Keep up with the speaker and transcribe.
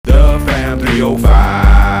Fam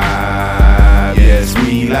 305. Yes,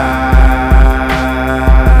 we live.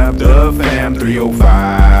 The Fam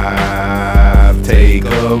 305. Take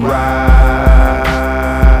a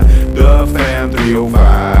ride. The Fam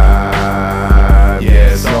 305.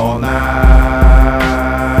 Yes, all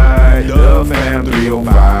night. The Fam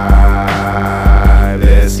 305.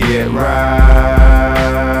 Let's get right.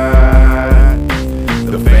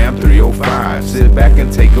 The Fam 305. Sit back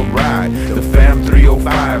and take a ride. The Fam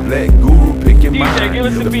 305. Let Guru pick your mind.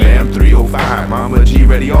 The Fam 305. Mama G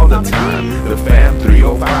ready all the time. The Fam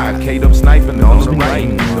 305. K-Dub sniping on the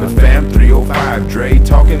right. The Fam 305. Dre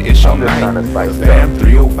talking ish all night. The Fam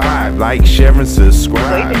 305. Like, share, and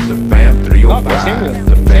subscribe. The Fam 305.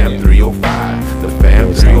 The Fam 305. The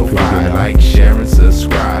Fam 305. Like, share, and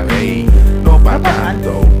subscribe. Hey, no pa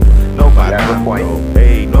tanto. No pa tanto.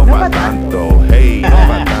 Hey, no pa tanto. Hey, no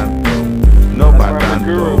pa tanto. No pa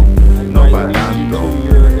tanto. No pa tanto.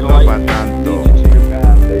 No pa tanto.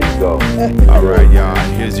 There you go. All right, y'all.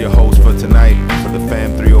 Here's your host for tonight for the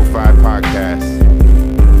Fam 305 podcast.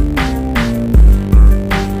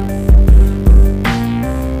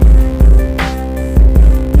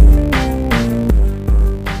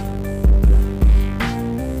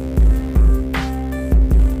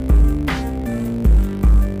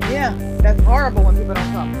 Yeah, that's horrible when people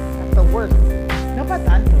don't come. That's the worst. No pa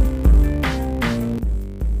tanto.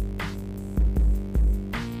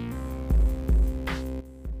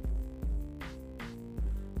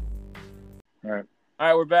 All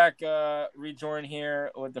right, we're back. Rejoin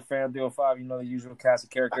here with the Fam 305. You know, the usual cast of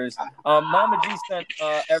characters. Mama G sent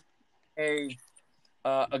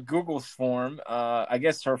a Google form. I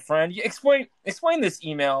guess her friend. Explain this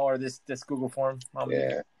email or this Google form, Mama G.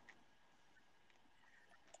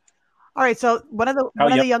 All right, so one of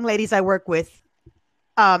the young ladies I work with,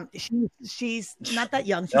 she's not that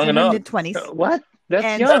young. She's Young in her enough. mid-20s. What? That's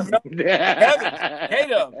And- young.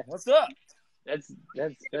 K-Dub, what's up? That's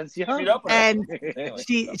young. And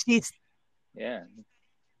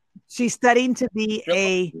she's studying to be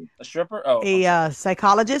A stripper? Oh, a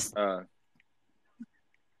psychologist. Uh,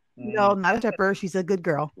 No, not a stripper. She's a good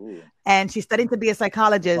girl. ooh. And she's studying to be a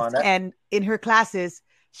psychologist. Come on, that- And in her classes,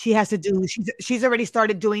 she has to do. She's already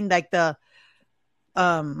started doing like the,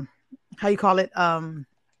 how you call it?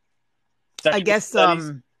 I guess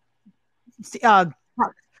studies?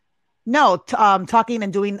 talking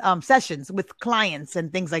and doing sessions with clients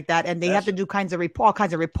and things like that. And they have to do all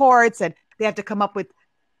kinds of reports, and they have to come up with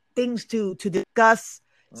things to discuss,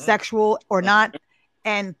 sexual or not.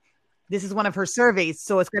 And this is one of her surveys,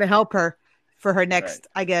 so it's going to help her for her next,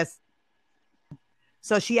 I guess.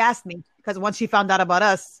 So she asked me, because once she found out about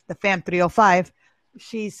us, the Fam 305,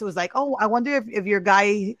 she was like, "Oh, I wonder if your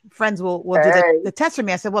guy friends will do the test for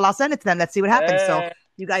me." I said, "Well, I'll send it to them. Let's see what happens." So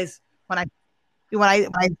you guys, when I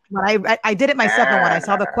did it myself, and when I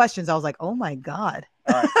saw the questions, I was like, "Oh my god!"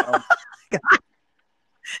 All right,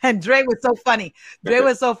 And Dre was so funny.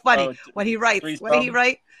 Oh, When he writes. Threesome. What did he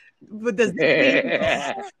write? With the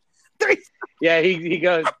three. Yeah, he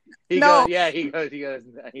goes. He No. goes. I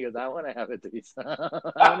want to have a threesome.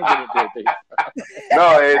 I want to get into a threesome. No,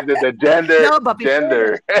 the gender. No, but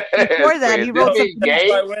gender. before that, he wrote Is this something. gay?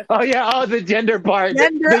 Oh yeah. Oh, the gender part.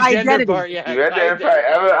 Gender the identity. gender part. Yeah. Do you identify?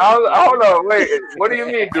 Hold on, wait. What do you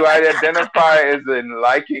mean? Do I identify as in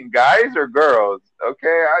liking guys or girls?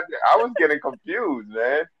 Okay, I was getting confused,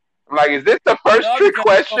 man. I'm like, is this the first No, trick because-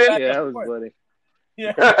 question? Yeah, that was funny.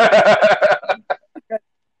 Yeah,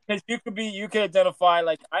 because you could identify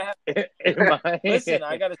like I have. Listen,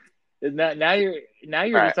 I gotta. Now you're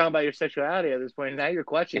Right. just talking about your sexuality at this point. Now you're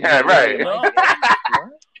questioning. Yeah, right. No,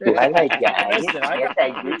 Do I like guys? Listen, Yes,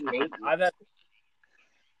 I do. Maybe. I've had.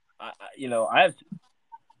 I have.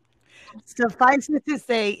 Suffice it to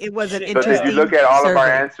say, it was an But But interesting. did you look at all of our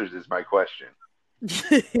survey. answers? Is my question.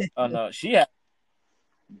 Oh no, she had.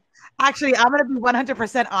 Actually, I'm gonna be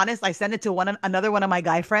 100% honest. I sent it to another one of my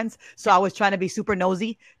guy friends, so I was trying to be super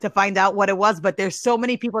nosy to find out what it was. But there's so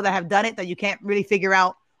many people that have done it that you can't really figure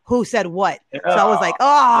out who said what. So I was like,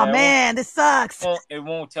 "Oh Yeah, man, this sucks." Well, it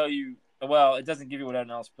won't tell you. Well, it doesn't give you what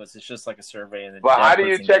everyone else puts. It's just like a survey, and then But that how do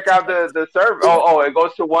you person check gets out it. the survey? Oh, it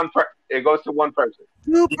goes to one. It goes to one person.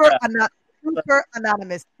 Super Yeah.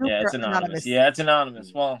 anonymous. Yeah, it's anonymous. Yeah, it's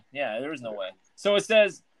anonymous. Well, yeah, there is no way. So it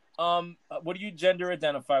says, what do you gender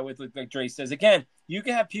identify with? Like Dre says, again, you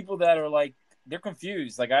can have people that are like, they're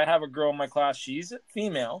confused. Like I have a girl in my class, she's a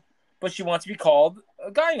female, but she wants to be called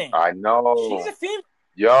a guy name. I know. She's a female.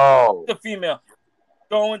 Yo. The female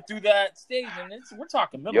going through that stage, and we're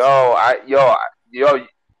talking middle that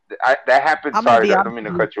happened. I'm gonna Sorry, be I don't mean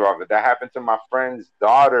to cut you off, but that happened to my friend's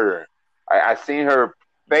daughter. I seen her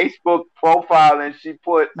Facebook profile and she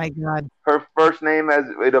put My God. her first name as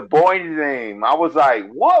a boy's name. I was like,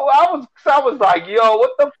 what? I was like, yo,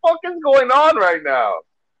 what the fuck is going on right now?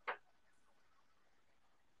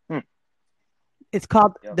 It's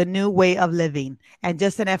called Yep. The New Way of Living. And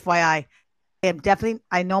just an FYI,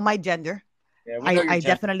 I know my gender. Yeah, we know your I gender.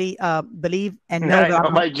 definitely believe and know I that know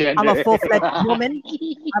my gender. I'm a full-fledged woman.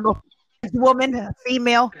 I'm a full-fledged woman, a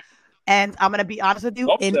female. And I'm gonna be honest with you,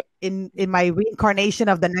 Hope so. in my reincarnation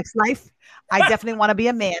of the next life, I definitely want to be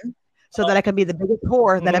a man so that I can be the biggest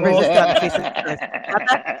whore that ever existed on the face of the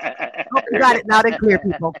earth. Oh, you got it loud and clear,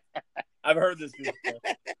 people. I've heard this before.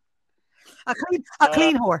 A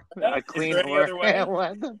clean whore. Yeah, A is clean there any other way? whore.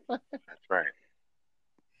 What the fuck? That's right.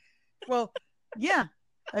 Well, yeah.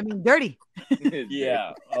 I mean, dirty.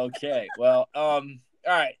 Yeah. Okay. Well, all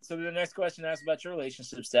right. So the next question asks about your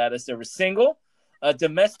relationship status. There was single, a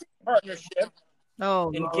domestic partnership,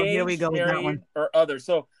 Oh, engaged, here we go with that married, one. or other.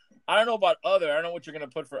 So I don't know about other. I don't know what you're going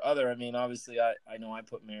to put for other. I mean, obviously, I know I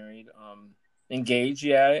put married. Engaged,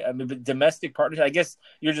 yeah. I mean, but domestic partnership. I guess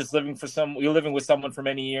you're just living You're living with someone for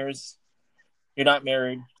many years. You're not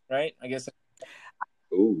married, right? I guess.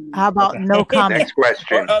 Ooh. How about no comment? Next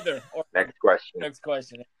question. Or other. Or Next question. next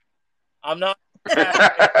question. I'm not.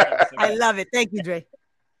 I love it. Thank you, Dre.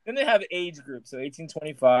 Then they have age groups. So 18,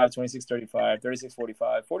 25, 26, 35, 36,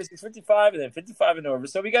 45, 46, 55, and then 55 and over.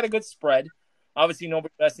 So we got a good spread. Obviously,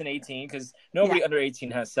 nobody less than 18 because nobody under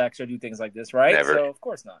 18 has sex or do things like this, right? Never. So, of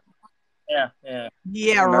course not. Yeah.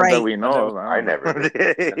 Yeah, Not right. that we know of. I never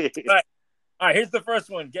did. All right, here's the first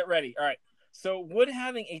one. Get ready. All right. So would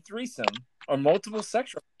having a threesome or multiple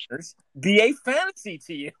sexual partners be a fantasy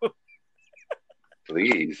to you?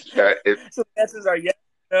 Please. So the answers are yes,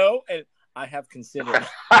 no, and I have considered.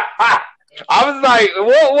 I was like,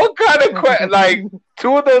 what kind of question? Like,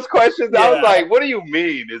 two of those questions, I was Yeah. like, what do you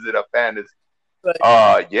mean? Is it a fantasy?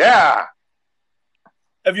 Like, Yeah.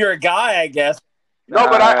 if you're a guy, I guess. No,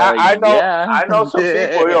 but I know yeah. I know some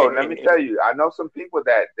people, yo, let me tell you, I know some people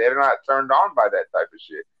that they're not turned on by that type of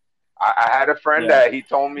shit. I had a friend Yeah. that he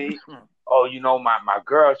told me, oh, you know, my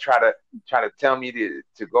girl try to tell me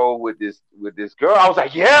to go with this girl. I was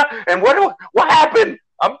like, yeah, and what happened?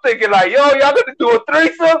 I'm thinking like, yo, y'all gonna do a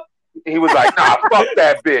threesome? He was like, nah, fuck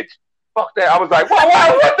that bitch. Fuck that. I was like,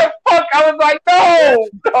 what the fuck? I was like,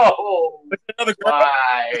 no. Was it another girl?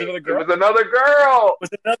 Why? Was it another It girl? was another girl. Was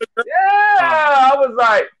it another girl? Yeah. I was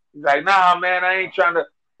like, he's like, nah, man, I ain't trying to.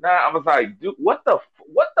 Nah, I was like, dude, what the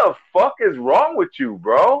fuck is wrong with you,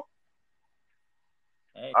 bro?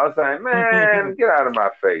 Hey. I was like, man, get out of my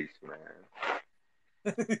face,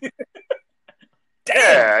 man.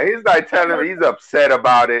 Yeah, he's like telling me he's upset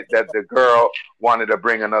about it that the girl wanted to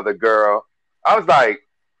bring another girl. I was like,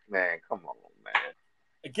 man, come on, man.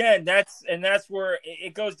 Again, that's where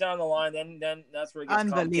it goes down the line. Then that's where it gets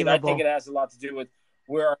complicated. I think it has a lot to do with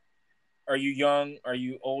where are you young? Are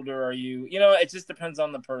you older? Are you? It just depends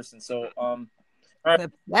on the person. So, Isn't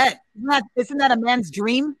that a man's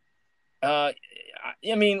dream? I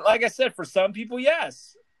mean, like I said, for some people,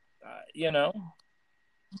 yes.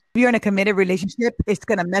 If you're in a committed relationship, it's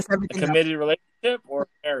gonna mess A everything up. committed relationship or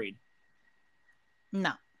married.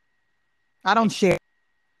 No, I don't share.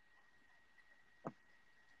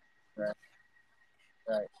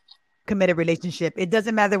 Right. Committed relationship. It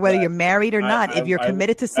doesn't matter whether Right. you're married or not. If you're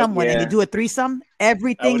committed to someone and you do a threesome, I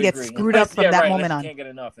everything would gets agree. screwed up from that moment You on. can't get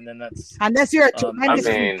enough, and then that's. Unless you're a I tremendous.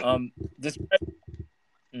 mean,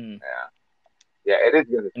 Mm. yeah, it is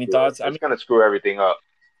gonna. Any screw thoughts? It's gonna screw everything up.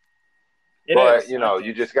 It But is, you I know, think.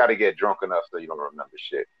 you just got to get drunk enough so you don't remember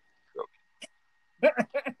shit. So.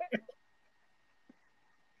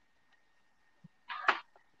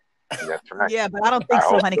 That's right. Yeah, but I don't think I so,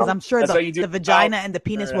 hope honey, because so. I'm sure That's how you do the vagina and the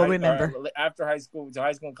penis will remember. After high school, to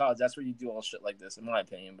high school and college, that's where you do all shit like this, in my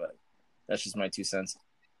opinion. But that's just my 2 cents.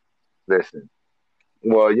 Listen.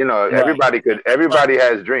 Well, you know, Right. everybody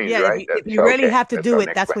has dreams, Yeah, right? if you really have to do it,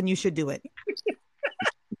 that's when. when you should do it.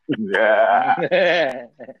 Yeah.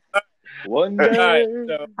 One All day. right,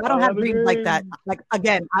 so I don't have dreams like that. Like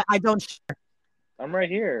again, I don't share. I'm right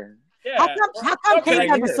here. yeah. How come Okay,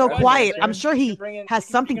 K-Dub is so here. quiet? Bring I'm sure he has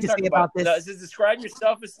something to say about this. Does it describe your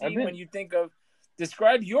self-esteem I've been- when you think of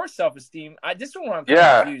describe your self-esteem? This one I'm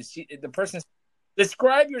Yeah. confused. The person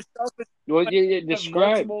describe your self-esteem. Well, yeah, Of describe.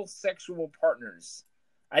 multiple sexual partners.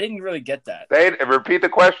 I didn't really get that. Repeat the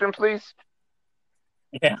question, please.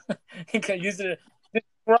 Yeah, you can use it.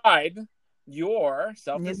 Describe your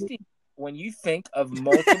self-esteem when you think of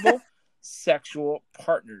multiple sexual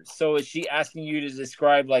partners. So is she asking you to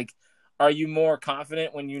describe, like, are you more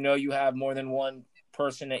confident when you know you have more than one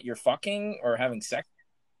person that you're fucking or having sex?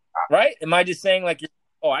 Right? Am I just saying, like,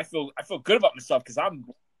 I feel good about myself because I'm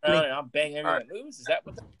banging everyone that moves. Is that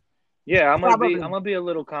what? Yeah, I'm Probably. gonna be a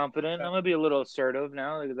little confident. I'm gonna be a little assertive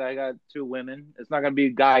now because I got 2 women. It's not gonna be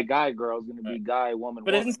guy girl. It's gonna be guy woman.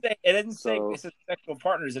 But woman. it didn't say So- it says sexual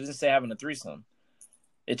partners. It doesn't say having a threesome.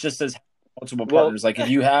 It just says multiple partners. Like if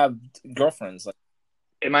you have girlfriends, like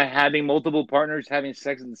am I having multiple partners having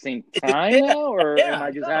sex at the same time Yeah, now, or yeah, am I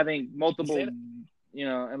just no. having multiple? You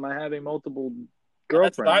say Am I having multiple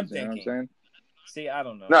That's what I'm girlfriends? You know what I'm thinking. saying? see, I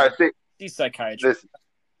don't know. No, see, She's psychiatrist.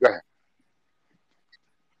 listen.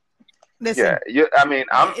 Listen, I mean,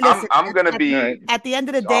 I'm gonna be Right. at the end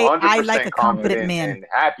of the day, 100% I like a confident man. and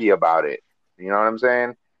happy about it. You know what I'm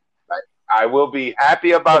saying? Like, I will be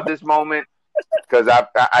happy about this moment because I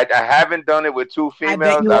haven't done it with 2 I bet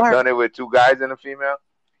females. you I've are. done it with 2 guys and a female.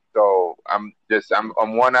 So I'm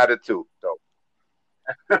 1 out of 2. So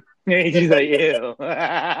He's like, ew. Ew.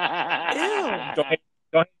 Don't hate it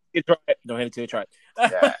till you try it. Don't hate it till you try it.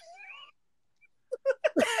 yeah.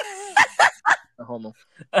 No homo.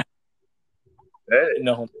 Hey,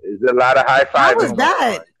 No homo. there's a lot of high How fives. was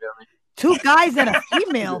that? 2 guys and a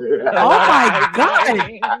female. Oh my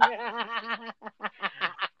god!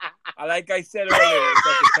 Like I said earlier, it's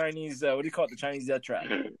like the Chinese. What do you call it? The Chinese death trap.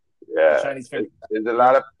 The Yeah. Chinese finger. There's a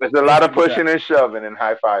lot of pushing and shoving and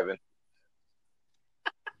high fiving.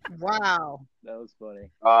 Wow. That was funny.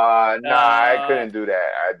 I couldn't do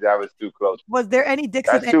that. That was too close. Was there any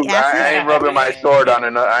dicks That's with too. any I asses? ain't rubbing my sword on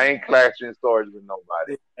another. I ain't clashing swords with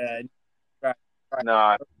nobody. No,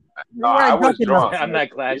 I weren't was drunk enough. drunk. I'm not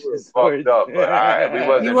clashing We were swords. fucked up, but we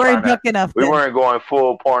wasn't You weren't trying to- drunk enough. We then. weren't going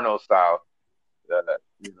full porno style.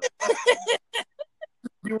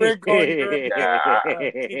 You were going.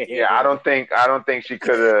 Yeah, I don't think she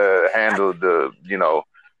could have handled the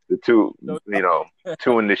 2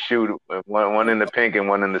 2 in the shoot, one in the pink and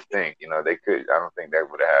one in the stink. They could. I don't think that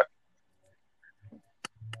would have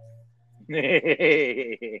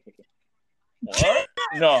happened. What?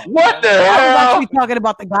 No. What the I was hell? actually talking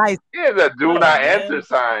about the guys. Yeah, the do No, not man. answer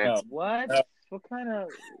sign. No. What? No. What kind of?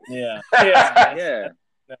 Yeah. Yeah.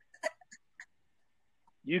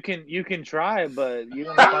 You can try, but you're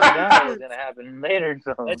gonna find out what's gonna happen later.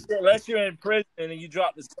 So Unless you're in prison and you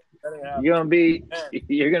drop the.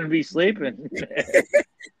 you're gonna be sleeping.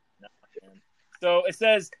 So it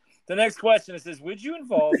says the next question. It says, would you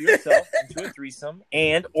involve yourself into a threesome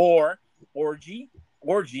and or orgy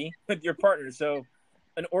with your partner? So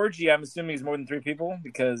an orgy, I'm assuming, is more than 3 people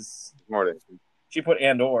because More than she put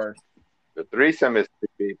and or. the threesome is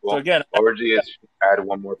 3 people. So again, Orgy is add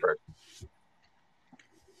 1 more person.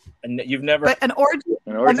 and you've never But an orgy.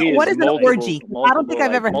 An orgy what is an multiple- orgy? I don't think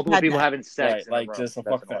I've ever multiple had people that. having sex. right, in a like row. just a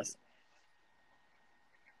That's fuck an orgy. fest.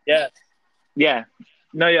 Yeah. Yeah.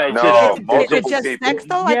 No, yeah. It's No, just, Is multiple it just people. sex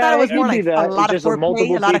though? I Yeah, thought it was it more could like be that. a lot of It's just a foreplay,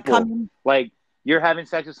 multiple a lot of people. coming. like you're having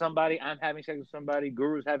sex with somebody, I'm having sex with somebody,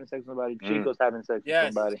 Guru's having sex with somebody, Chico's having sex Yes.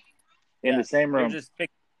 with somebody in the Yes. same You're room, just pick-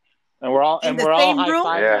 and we're all In the high same room?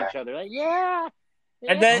 fiving Yeah. each other. Like, yeah.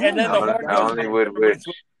 And then the horn I only would wish.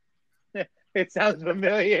 It sounds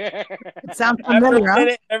familiar. It sounds After familiar, a huh?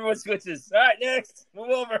 minute, everyone switches. All right, next, move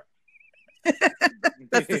over.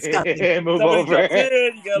 That's disgusting. Move Somebody over. jumps in,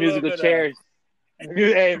 you got a little Musical bit of- chairs.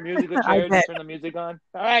 Hey, musical I chairs. bet. Turn the music on.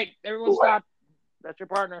 All right, everyone, stop. That's your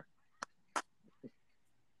partner.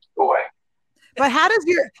 Boy. But how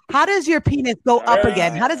does your penis go up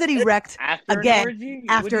again? How does it erect After again? an orgy?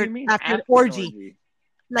 after- What do you mean? after an an orgy?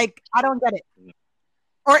 Like I don't get it.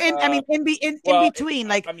 Or in well, between,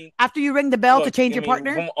 like I mean, after you ring the bell to look, change I your mean,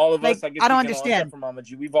 partner. from all of us, Like, I guess I don't we can all understand. answer for Mama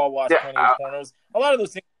G. We've all watched Yeah, plenty of pornos. A lot of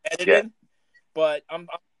those things are edited, but I'm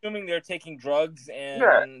assuming they're taking drugs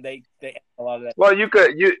and they a lot of that. Well, you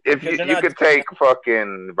could Because they're not- could take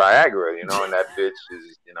fucking Viagra, and that bitch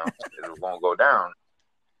is it won't go down.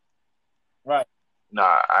 Right.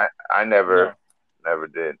 Nah, I never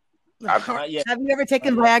did. Not yet. Have you ever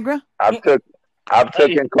taken Viagra? I've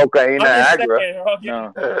taken cocaine and I'm just Viagra. saying, okay.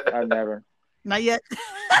 No, I've never. Not yet.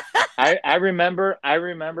 I remember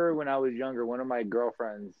when I was younger, one of my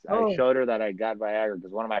girlfriends, Oh. I showed her that I got Viagra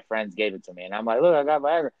because one of my friends gave it to me. And I'm like, look, I got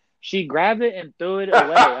Viagra. She grabbed it and threw it away.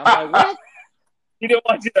 I'm like, what? He didn't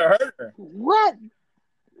want you to hurt her. What?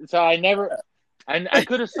 So I never, I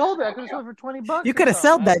could have sold it. I could have sold it for $20. You could have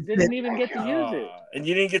sold that I didn't shit. even get to use it. And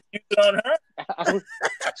you didn't get to use it on her?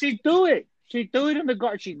 She threw it. She threw it in the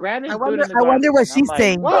garbage. She grabbed it I and threw it wonder. in the I garbage. wonder what And I'm she's like,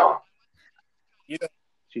 saying. What? You don't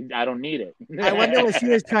I don't need it. I wonder what she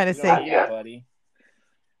was trying to you don't say. need it, buddy.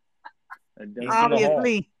 I don't- in the hole.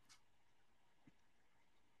 Obviously,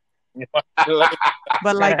 I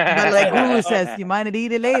but like Guru says, you might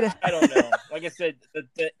eat it later. don't know. Like I said,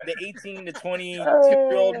 the 18 to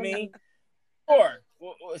 22-year-old me. Sure.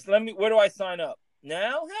 Well, let me. Where do I sign up?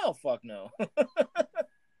 Now? Hell, fuck no.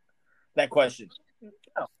 That question.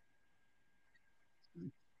 No.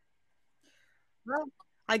 Well,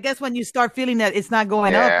 I guess when you start feeling that it's not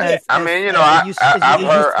going Yeah. up as, I mean, you as know, it used, as I've it's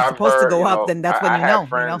heard, supposed to go you up, know, then that's when I you have know,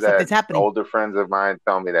 friends something's happening. older friends of mine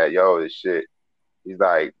tell me that, yo, this shit. He's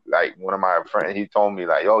like one of my friends, he told me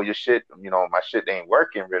like, yo, your shit, you know, my shit ain't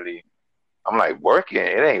working really. I'm like, working?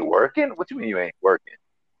 It ain't working? What you mean you ain't working?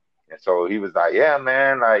 And so he was like, yeah,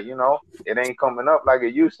 man, like, you know, it ain't coming up like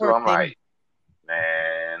it used to. I'm Working. like,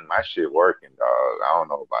 man, my shit working, dog. I don't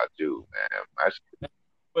know about you, man. My shit.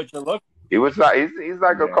 But you look. He was like, he's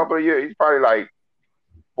like a couple of years. He's probably like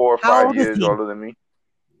 4 or How 5 old is years he? older than me.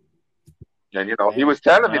 And you know, he was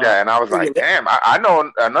telling me Wow. that, and I was like, damn. I know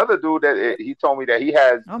another dude that he told me that he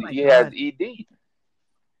has Oh my has God. ED,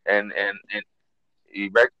 and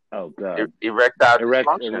erect Oh God. erectile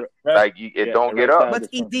dysfunction. Like it don't get up. What's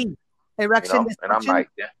ED? You Erection know, and I'm dysfunction? like,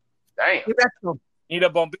 damn. Erectile. Need a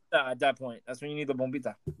bombita at that point. That's when you need the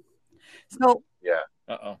bombita. So Yeah.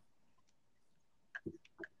 Uh-oh.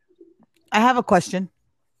 I have a question.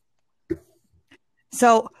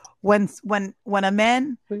 So when a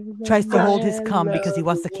man tries to hold his cum because he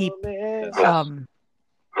wants to keep you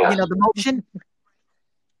know, the motion,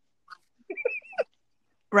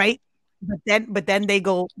 right? But then they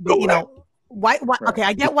go, you know, why okay,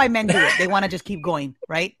 I get why men do it. They want to just keep going,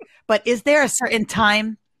 right? But is there a certain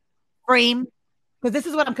time frame? Because this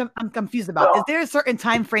is what I'm confused about. Is there a certain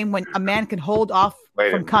time frame when a man can hold off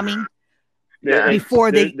from coming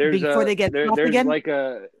before they get off again?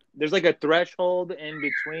 There's like a threshold in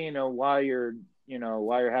between while you're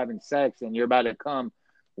having sex and you're about to come.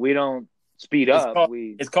 We don't speed up.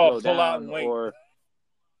 It's called slow pull out down, and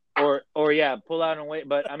wait. or yeah, pull out and wait.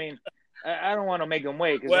 But I mean, I don't want to make them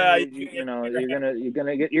wait because you're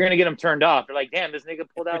gonna get them turned off. They're like, damn, this nigga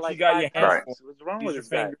pulled out like 5 times. What's wrong with this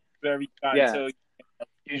guy?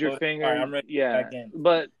 Use your finger. Right, I'm ready back in.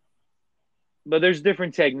 But there's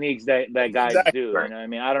different techniques that guys do. You know what I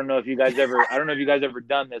mean? I don't know if you guys ever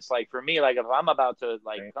done this. Like for me, like if I'm about to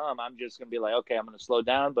come, I'm just gonna be like, okay, I'm gonna slow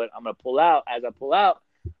down, but I'm gonna pull out. As I pull out,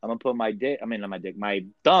 I'm gonna put my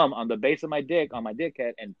thumb on the base of my dick on my dick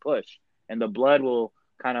head and push, and the blood will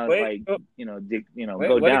kind of go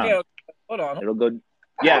down. Again. Hold on. It'll go.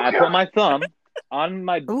 Yeah, I put my thumb on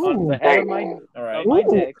the head of my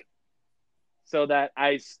dick. So that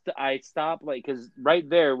I stop because right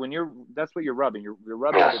there that's what you're rubbing. You're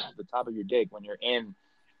rubbing the top of your dick when you're in,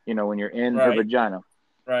 her vagina.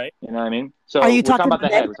 Right. You know what I mean? So Are you we're talking talking about the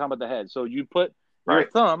head. We're talking about the head. So you put your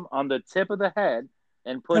thumb on the tip of the head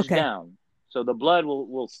and push down. So the blood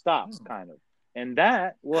will stop kind of. And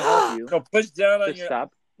that will help you push down on to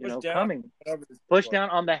stop, coming. Push down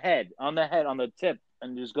on the head, on the tip.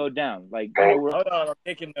 And just go down. Like, hold on, I'm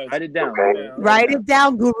taking notes. Write it down. Write it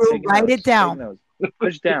down, Guru. Write it down.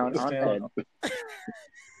 Push down on head.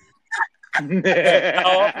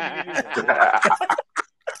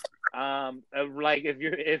 Like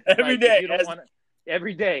if every day, if you don't want to,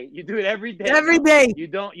 every day you do it every day. Every day. You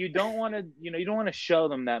don't want to, you don't want to show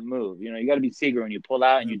them that move. You got to be secret when you pull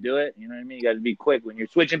out and you do it. You know what I mean? You got to be quick when you're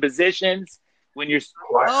switching positions. When you're,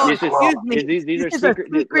 excuse me. These are secret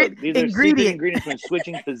ingredients when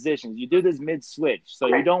switching positions. You do this mid-switch, so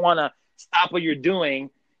you don't want to stop what you're doing.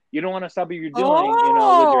 You don't want to stop what you're doing,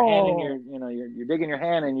 with your hand in you're digging your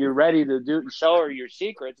hand and you're ready to show her your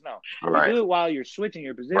secrets. No, you do it while you're switching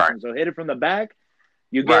your position. Right. So hit it from the back.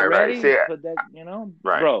 You get ready. Put that,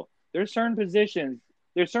 bro. There's certain positions.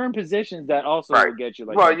 There's certain positions that also will get you.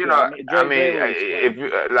 Like, well, if you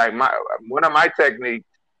one of my techniques.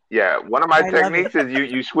 Yeah, one of my techniques is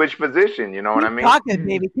you switch position. You know what I mean? Talking,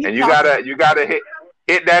 baby. And you gotta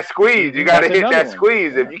hit that squeeze. You gotta hit that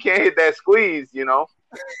squeeze. If you can't hit that squeeze, you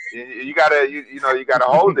gotta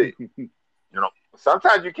hold it.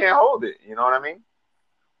 Sometimes you can't hold it. You know what I mean?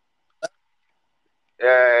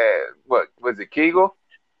 What was it, Kegel?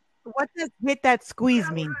 What does hit that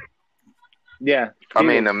squeeze mean? Yeah, I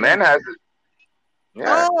mean the men has it.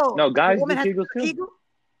 Yeah. Oh, no, guys do Kegels too. Kegel?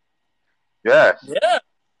 Yes. Yeah.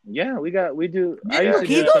 Yeah, we do. Yeah, I used to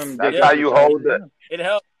do some. That's how you hold it. It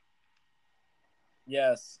helps.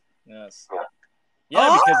 Yes. Yeah,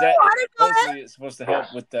 because that is supposed to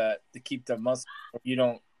help with to keep the muscle. You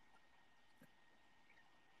don't.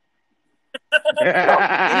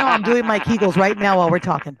 I'm doing my Kegels right now while we're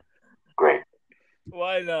talking. Great.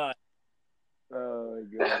 Why not? Oh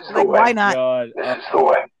my God. Like, why not? This is the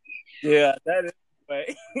way. Yeah, that is the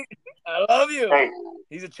way. I love you. Hey.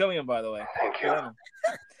 He's a Chilean, by the way. Thank you.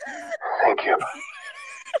 Thank you.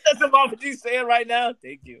 That's the mom you saying right now.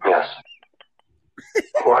 Thank you. Yes.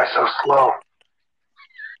 Why so slow?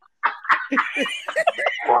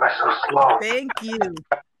 Why that's so slow. Thank you.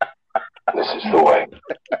 This is the way.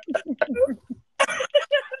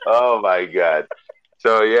 Oh my God.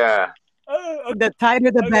 So yeah. Okay. The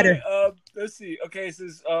tighter, the better. Let's see. Okay, it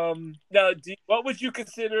says now, what would you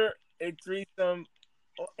consider a threesome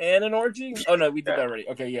and an orgy? Oh no, we did that already.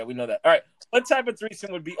 Okay, yeah, we know that. All right, what type of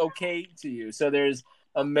threesome would be okay to you? So there's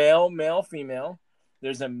a male, female.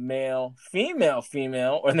 There's a male, female,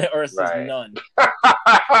 or it says Right. none.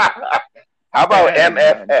 How about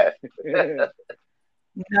MFF?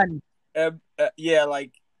 None. Yeah,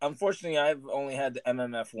 like unfortunately, I've only had the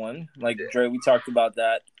MMF one. Like Dre, we talked about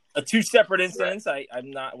that. Two separate incidents. Right. I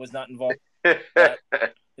was not involved. Is that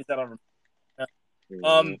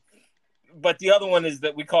on? But the other one is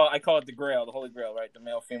that I call it the Grail, the Holy Grail, right? The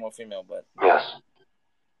male, female. But yes.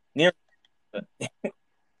 Near.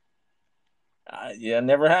 Yeah,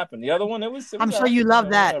 never happened. The other one, it was I'm sure you love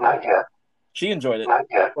that. She enjoyed it. Not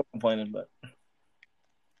complaining, but.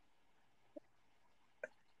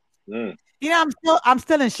 You know, I'm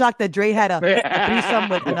still in shock that Dre had a threesome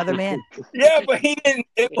with another man. Yeah, but he didn't.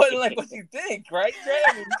 It wasn't like what you think, right, Dre?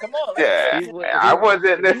 I mean, come on. Yeah, I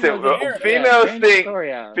wasn't. Listen, females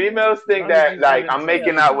think that like I'm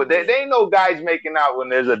making out with. They ain't no guys making out when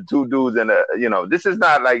there's two dudes and a. You know, this is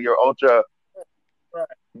not like your ultra. Right.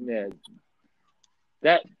 Yeah.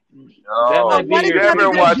 That. No, that what is the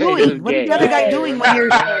other guy doing? What is the other guy doing when you're?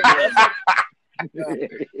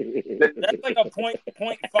 That's like a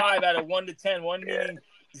 0.5 out of 1 to 10. 1 meaning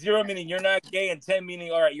 0 meaning you're not gay, and 10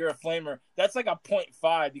 meaning all right, you're a flamer. That's like a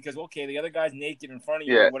 0.5 because okay, the other guy's naked in front of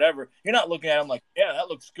you or whatever. You're not looking at him like, yeah, that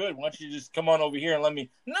looks good. Why don't you just come on over here and let me?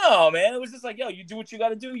 No, man. It was just like, yo, you do what you got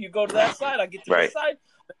to do. You go to that side. I get to this side.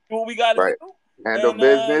 Do what we got to do. Handle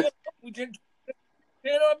business. We just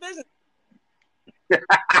handle our business.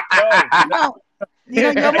 You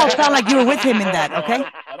almost sound like you were with him in that, okay?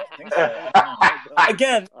 I don't think so.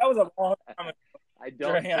 Again, that was a long time ago. I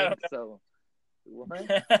don't think so.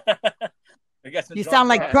 You sound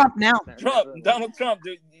like Trump now. Donald Trump,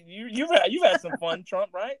 dude. You've had some fun,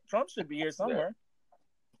 Trump, right? Trump should be here somewhere.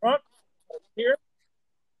 Trump here?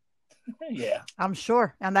 Yeah, I'm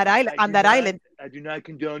sure on that island. I do not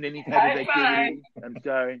condone any type of activity. I'm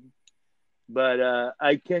sorry. But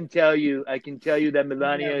I can tell you that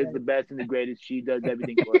Melania is the best and the greatest. She does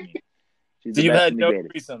everything for me. She's so the you've best had and no the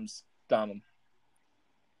greatest. threesomes, Donald?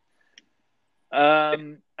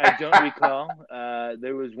 I don't recall.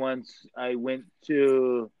 There was once I went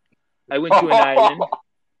to an island,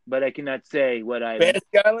 but I cannot say what island.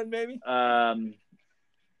 Fantasy Island, maybe.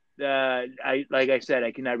 Like I said,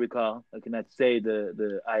 I cannot recall. I cannot say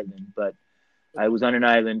the island, but I was on an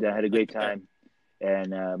island. I had a great time.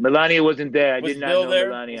 And Melania wasn't there. I did not know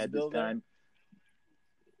Melania at this time.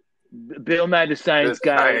 Bill Nye the Science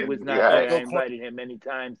Guy was not there. I invited him many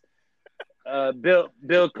times. Bill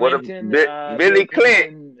Clinton. Billy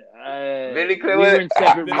Clinton. Billy Clinton. We were in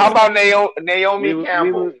separate rooms. How about Naomi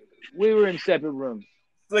Campbell? We were in separate rooms.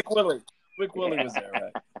 Slick Willie was there,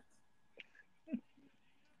 right?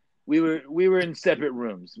 We were in separate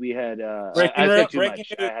rooms. We had. I said too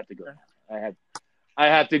much. I have to go. I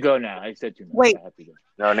have to go now. I said too much. Wait. I have to go.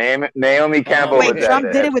 No, Naomi Campbell. Wait, Trump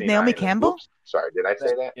did it with Naomi Campbell? Oops. Sorry, did I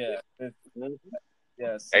say that? Yeah.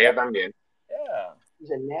 Yes. Ella también. Yeah.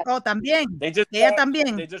 Oh, también. Ella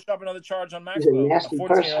también. They just dropped another charge on Maxwell. He's a nasty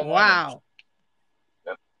person. Wow.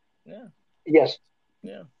 Yeah. Yes.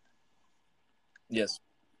 Yeah. Yes.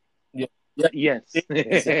 Yes.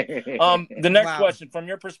 The next question, from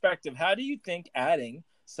your perspective, how do you think adding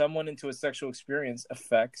someone into a sexual experience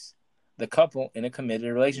affects the couple in a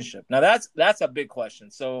committed relationship? Now that's a big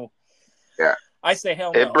question. So yeah, I say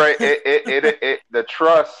hell no. It the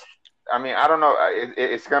trust. I mean, I don't know.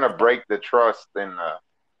 It's gonna break the trust in.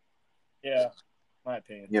 Yeah, my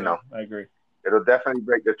opinion. You know, I agree. It'll definitely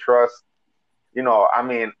break the trust. You know, I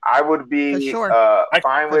mean, I would be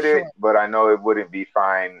fine with it, but I know it wouldn't be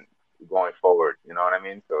fine going forward. You know what I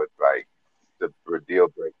mean? So it's like the deal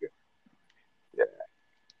breaker. Yeah.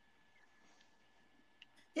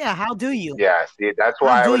 Yeah, how do you? Yeah, see, that's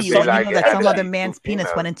why I would be like, you know that some other man's penis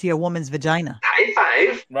went into your woman's vagina. High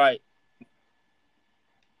five. Right.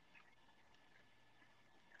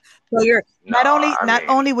 So you're not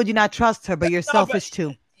only would you not trust her, but you're selfish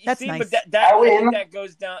too. That's nice. But that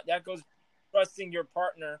goes down. That goes trusting your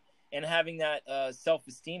partner and having that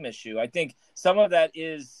self-esteem issue. I think some of that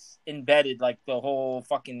is embedded, like the whole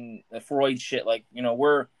fucking Freud shit. Like, you know,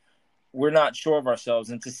 we're not sure of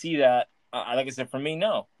ourselves, and to see that. Like I said, for me,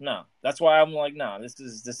 no. That's why I'm like, no. This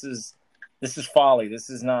is folly. This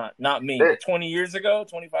is not me. 20 years ago,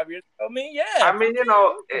 25 years ago, me, yeah. I mean, you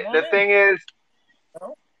know, the thing is,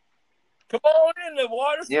 Come on in, the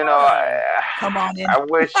water's you know, fine. Come on in. I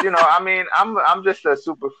wish, you know, I mean, I'm just a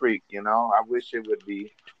super freak, you know. I wish it would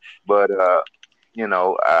be, but you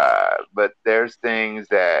know, but there's things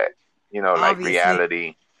that, you know, like Obviously.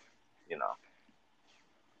 reality, you know.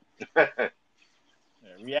 Yeah,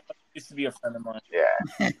 reality used to be a friend of mine.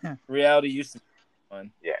 Yeah, Reality used to be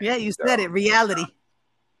fun. yeah. Yeah, you said it. Reality.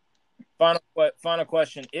 Final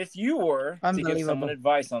question. If you were to give Unbelievable. someone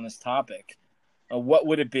advice on this topic, what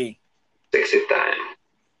would it be? Sexy time.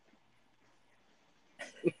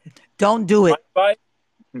 Don't do My it. advice,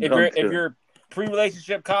 Don't if do it. you're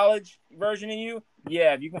pre-relationship college version of you,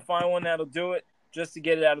 yeah, if you can find one that'll do it, just to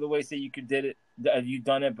get it out of the way, say you did it, you've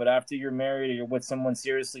done it, but after you're married or you're with someone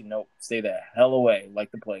seriously, nope, stay the hell away like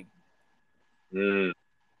the plague. Mm.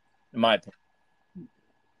 In my opinion.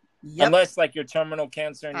 Yep. Unless like you're terminal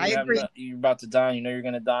cancer and I agree. you're about to die, and you know you're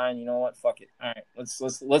gonna die, and you know what? Fuck it. All right,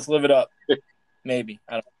 let's live it up. Maybe.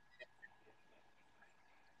 I don't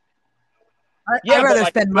I'd rather but,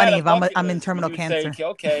 spend you money had if a bucket I'm in list, terminal you would say, cancer.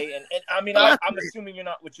 okay, and I mean, I'm assuming you're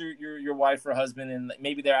not with your wife or husband, and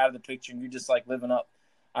maybe they're out of the picture, and you're just like living up.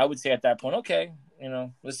 I would say at that point, okay, you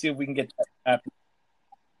know, let's see if we can get that happen.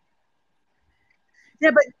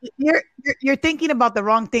 Yeah, but you're thinking about the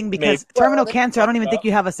wrong thing because Maybe. terminal Well, cancer, I don't even pump think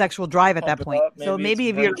you have a sexual drive at Pump that it point. up. So maybe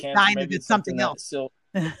it's if you're brain cancer, dying, maybe it's something else. Still,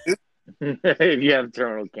 If you have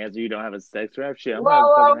terminal cancer, you don't have a sex drive. Shit, I'm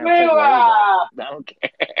gonna fucking have sex with everybody. I don't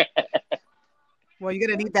care. Well, you're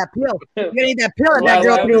gonna need that pill. You're gonna need that pill that that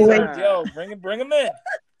girl threw away. Yo, bring them in.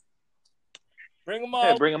 Bring them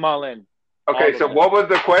all. Bring them all in. Okay, All so of what them. was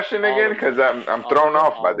the question All again? of Because them. I'm thrown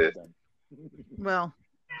off by All this. of them. Well,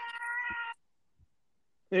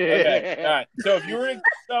 Okay, all right. So if you were to give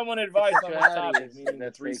someone advice on this topic, That's meaning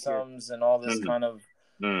the fake threesomes and all this kind of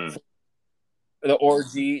Mm. the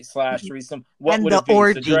orgy / threesome, what And would the it be?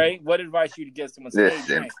 orgy. So Dre, what advice you to give someone? Say, hey,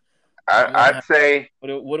 Listen, Dre, I'd say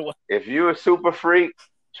what if you're a super freak,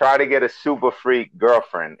 try to get a super freak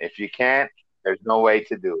girlfriend. If you can't, there's no way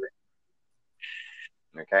to do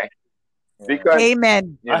it. Okay? Because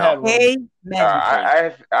amen. you I had know, one.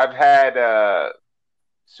 Amen. I've had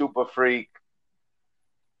super freak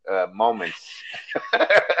moments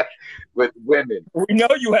with women. We know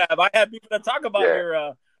you have. I had people that talk about Yeah.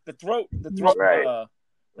 your the throat, Right. the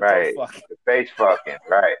Right. throat fuck. The face fucking,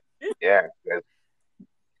 right. Yeah. 'Cause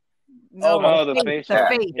No, the face. The Yeah.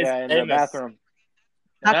 face. Yeah, in Famous. the bathroom.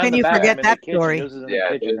 How Not can in the you bath- forget I mean, that the kitchen. story? This was in Yeah,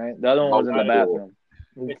 the kitchen, this- right? The other one was in the multiple. bathroom.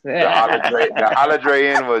 the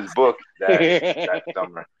Holiday Inn was booked that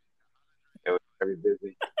summer. It was very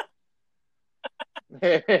busy.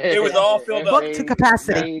 It was all filled up. Booked to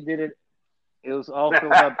capacity. They did it. It was all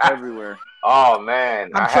filled up everywhere. Oh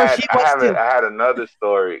man, I'm sure she was too. I had another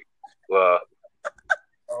story. Well,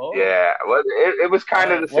 Oh. yeah, well, it was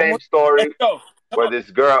kind of the One same more- story Let's go. where this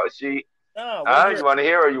girl, she, No, you want to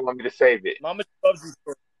hear or you want me to save it? Mama G loves this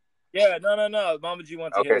story. Yeah, no. Mama G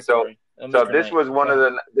wants to hear Okay, the story. so this was one of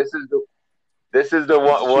the. This is the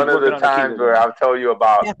one of the working on the times keyboard where now. I'll tell you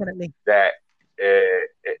about Definitely. that.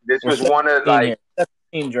 This was one of like.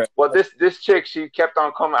 Well, this chick, she kept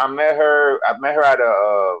on coming. I met her at I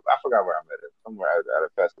forgot where I met her, somewhere at a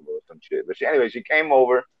festival or some shit. But anyway, she came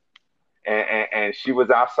over, and she was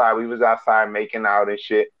outside. We was outside making out and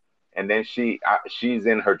shit. And then she's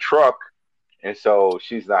in her truck, and so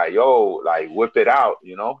she's like, "Yo, like whip it out,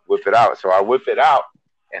 whip it out." So I whip it out,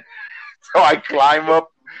 and so I climb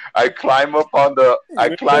up on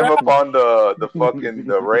the fucking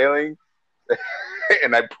the railing.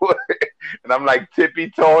 And I'm like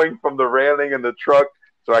tippy-toeing from the railing in the truck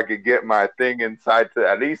so I could get my thing inside to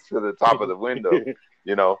at least to the top of the window,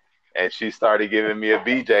 and she started giving me a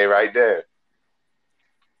BJ right there.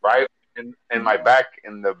 Right in my back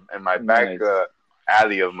Nice.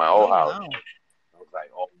 alley of my old house. Wow. I was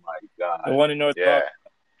like, oh my God. The one in North Yeah. Park.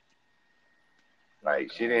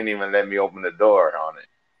 Like she didn't even let me open the door on it.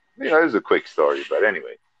 It was a quick story, but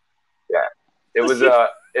anyway. Yeah. It was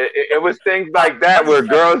it was things like that where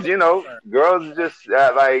girls just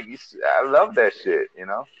like I love that shit,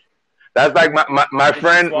 That's like my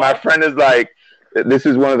friend is like, this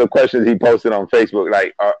is one of the questions he posted on Facebook,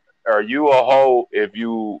 like are you a hoe if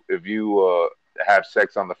you have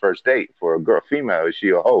sex on the first date? For a female, is she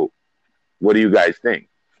a hoe? What do you guys think?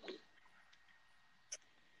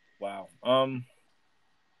 Wow.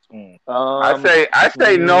 I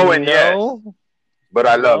say no and yes, but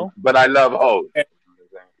I love hoes.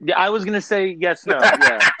 Yeah, I was gonna say yes, no,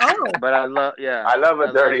 yeah. Oh. But I love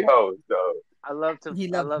a dirty hoe, so. I love to.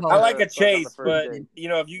 I like a chase, but date.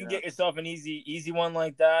 if you can get yourself an easy one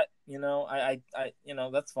like that, I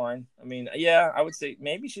that's fine. I mean, yeah, I would say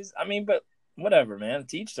maybe she's. I mean, but whatever, man.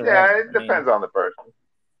 Teach the Yeah, it depends on the person.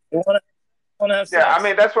 want to have sex. Yeah, I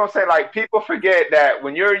mean, that's what I'm saying. Like, people forget that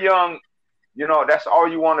when you're young, you know, that's all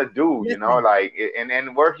you want to do, you know, like,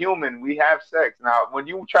 and we're human. We have sex. Now, when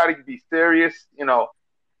you try to be serious, you know,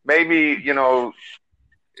 maybe, you know,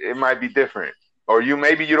 it might be different. Or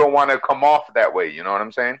maybe you don't want to come off that way. You know what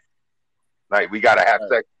I'm saying? Like, we got to have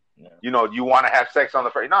sex. Yeah. You know, you want to have sex on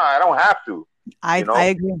the first. No, I don't have to. I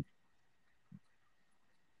agree.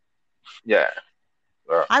 Yeah.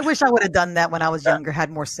 I wish I would have done that when I was younger, had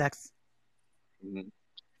more sex. Mm-hmm.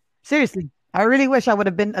 Seriously. I really wish I would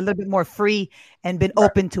have been a little bit more free and been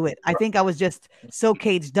open to it. I think I was just so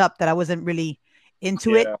caged up that I wasn't really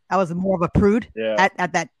into it. I was more of a prude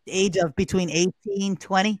at that age of between 18,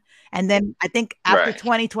 20. And then I think after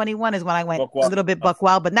 20, 21 is when I went a little bit buck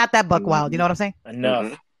wild, but not that buck wild. You know what I'm saying?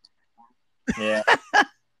 Enough. Yeah.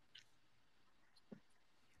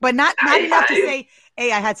 But not enough to say,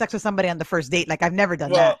 hey, I had sex with somebody on the first date. Like, I've never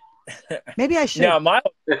done that. Maybe I should. No, no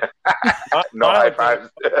high fives.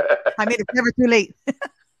 I mean, it's never too late.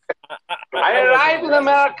 I arrived in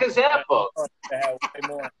America's airport.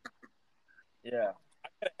 Yeah.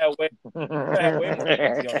 I way more.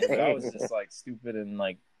 I was just like stupid and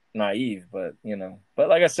like naive, but you know. But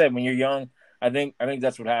like I said, when you're young, I think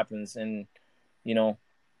that's what happens. And you know,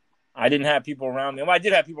 I didn't have people around me. Well, I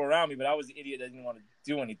did have people around me, but I was the idiot that didn't want to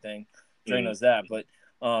do anything. Dre knows that, but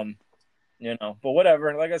you know, but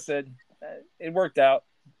whatever. Like I said, it worked out.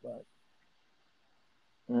 But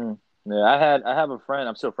yeah, I have a friend.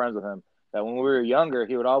 I'm still friends with him. That when we were younger,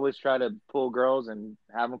 he would always try to pull girls and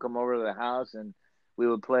have them come over to the house, and we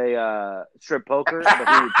would play strip poker. But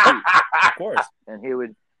he would cheat, of course, and he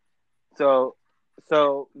would. So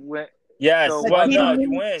when yes, so well, no, you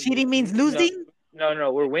win. Cheating means losing.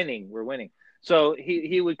 No, we're winning. So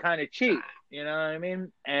he would kind of cheat. You know what I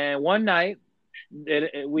mean? And one night,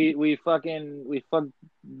 we fucked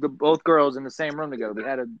both girls in the same room together. We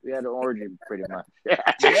had an orgy pretty much.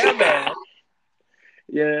 Yeah, man.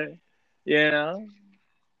 Yeah, you know.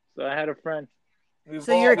 So I had a friend.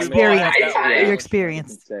 So you're experienced. You're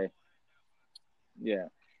experienced. Yeah.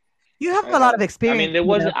 You have a lot of experience. I mean, it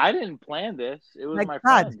wasn't. I didn't plan this. It was my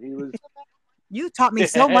friend. He was. You taught me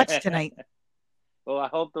so much tonight. Well, I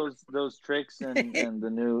hope those tricks and the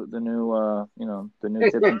new the new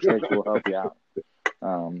tips and tricks will help you out.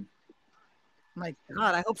 My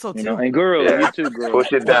God, I hope so too. You know, and Guru, you too, Guru.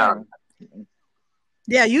 Push it down.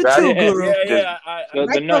 Yeah, you too, Guru. Yeah. You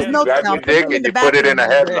grab your dick and you put it in a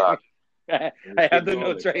headlock. I have the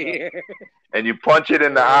notes right here. And you punch it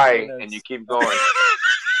in the eye and you keep going.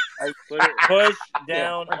 Push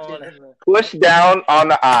down Push down on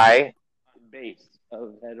the eye. Base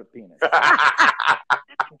of head of penis.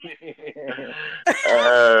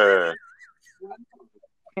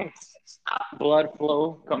 Blood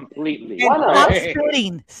flow completely. Stop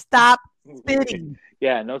spitting. Stop spitting.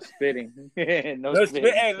 Yeah, no spitting. no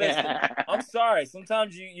spitting. Hey, listen. I'm sorry.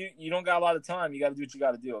 Sometimes you don't got a lot of time. You got to do what you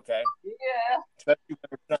got to do. Okay. Yeah. Especially when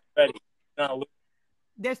it's not ready.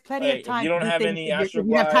 There's plenty of time. If you don't have any astral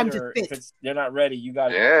glide, or if they're not ready, you got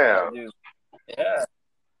to do. Yeah.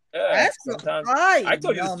 Yeah, sometimes I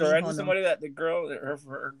told you the story. I knew somebody that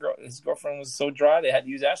his girlfriend was so dry they had to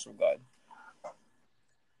use astral glide.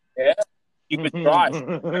 Yeah, he was dry.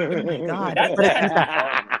 Oh my God.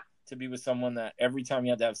 That's to be with someone that every time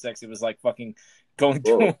you had to have sex, it was like fucking going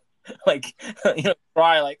through, like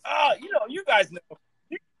dry. Like, you guys know.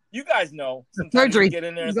 You guys know. Sometimes surgery. You get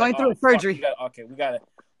in there. You're going through a surgery. We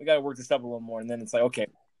gotta work this up a little more, and then it's like, okay,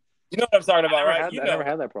 you know what I'm talking about, right? I never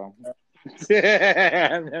had that problem.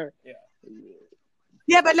 Yeah,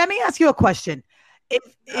 but let me ask you a question. If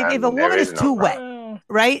a woman is too wet,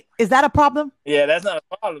 right? Is that a problem? Yeah, that's not a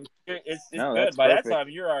problem. It's good. By that time,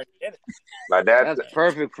 you're already in it. That's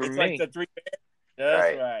perfect for me. Like the three.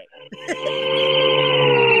 That's right.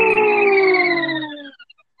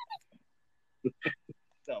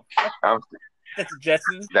 So, that's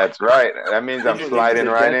Jetsons. That's right. That means I'm sliding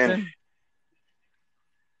right in.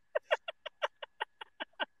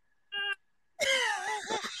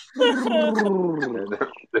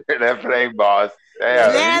 That plane, boss.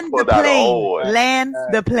 Land the plane. Land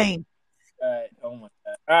the plane. All right. Oh my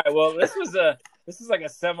God. All right. Well, this is like a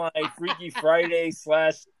semi Freaky Friday /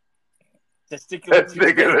 testicular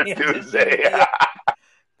Tuesday.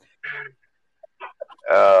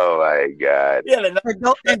 Oh my God. Yeah. And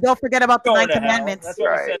don't forget about the 9 Commandments. That's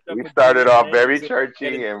right. We started off very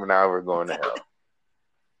churchy, and now we're going to hell.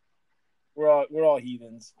 We're all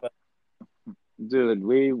heathens, but. Dude,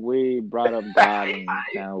 we brought up God, and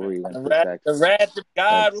now we went to sex. The wrath of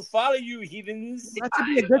God will follow you, heathens. That should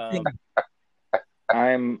be a good thing.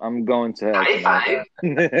 I'm going to hell.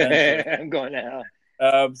 I'm going to hell.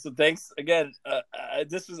 So thanks again.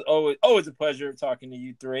 This was always a pleasure talking to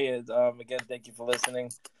you three. And again, thank you for listening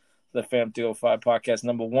to the Fam 305 podcast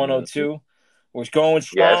number 102. We're going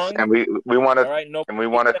strong. Yes, and we want to and we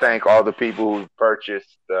want to thank all the people who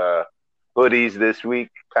purchased hoodies this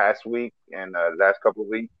past week, and last couple of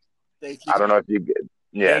weeks. Thank you. I don't know if you get.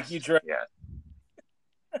 Yes. Thank you, Trey.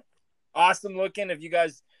 Yes. Awesome looking. If you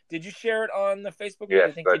guys did, you share it on the Facebook?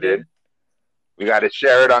 Yes, I did. We got to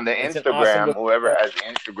share it on the It's an Instagram. awesome Whoever has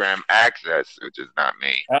Instagram access, which is not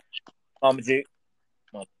me. Mama G.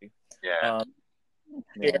 Yeah.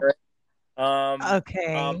 Share it.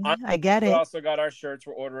 Okay, I get We it. also got our shirts.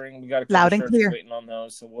 We're ordering. We got a couple Loud and shirts clear. waiting on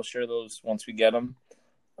those, so we'll share those once we get them.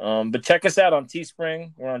 But check us out on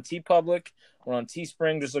Teespring. We're on TeePublic. We're on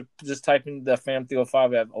Teespring. Just type in the Fam 305.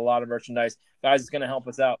 We have a lot of merchandise. Guys, it's going to help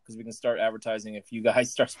us out because we can start advertising if you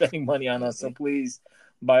guys start spending money on us. So please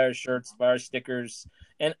buy our shirts, buy our stickers.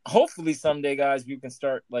 And hopefully someday, guys, we can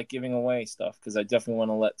start like giving away stuff because I definitely want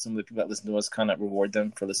to let some of the people that listen to us kind of reward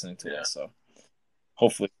them for listening to us. So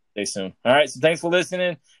hopefully stay soon. All right. So thanks for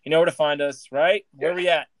listening. You know where to find us, right? Where we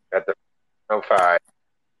at? At the 305.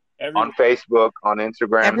 Everywhere. On Facebook, on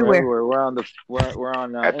Instagram, Everywhere. We're on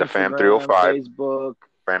at the Fam Instagram, 305, Facebook,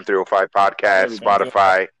 Fam 305 podcast,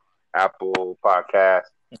 Spotify, Apple Podcast,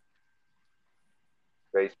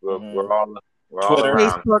 Facebook. Mhm. We're all Twitter.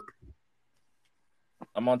 around. Facebook.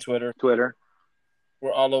 I'm on Twitter. Twitter.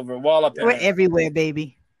 We're all over. We're all up there. We're everywhere,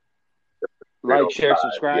 baby. Like, share, 305,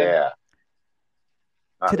 subscribe. Yeah.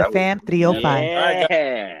 To the Fam 305.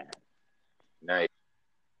 Yeah. Nice.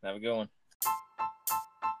 Have a good one.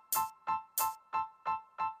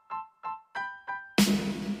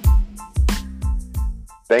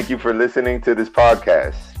 Thank you for listening to this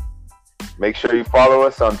podcast. Make sure you follow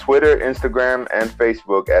us on Twitter, Instagram, and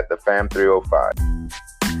Facebook at the Fam 305.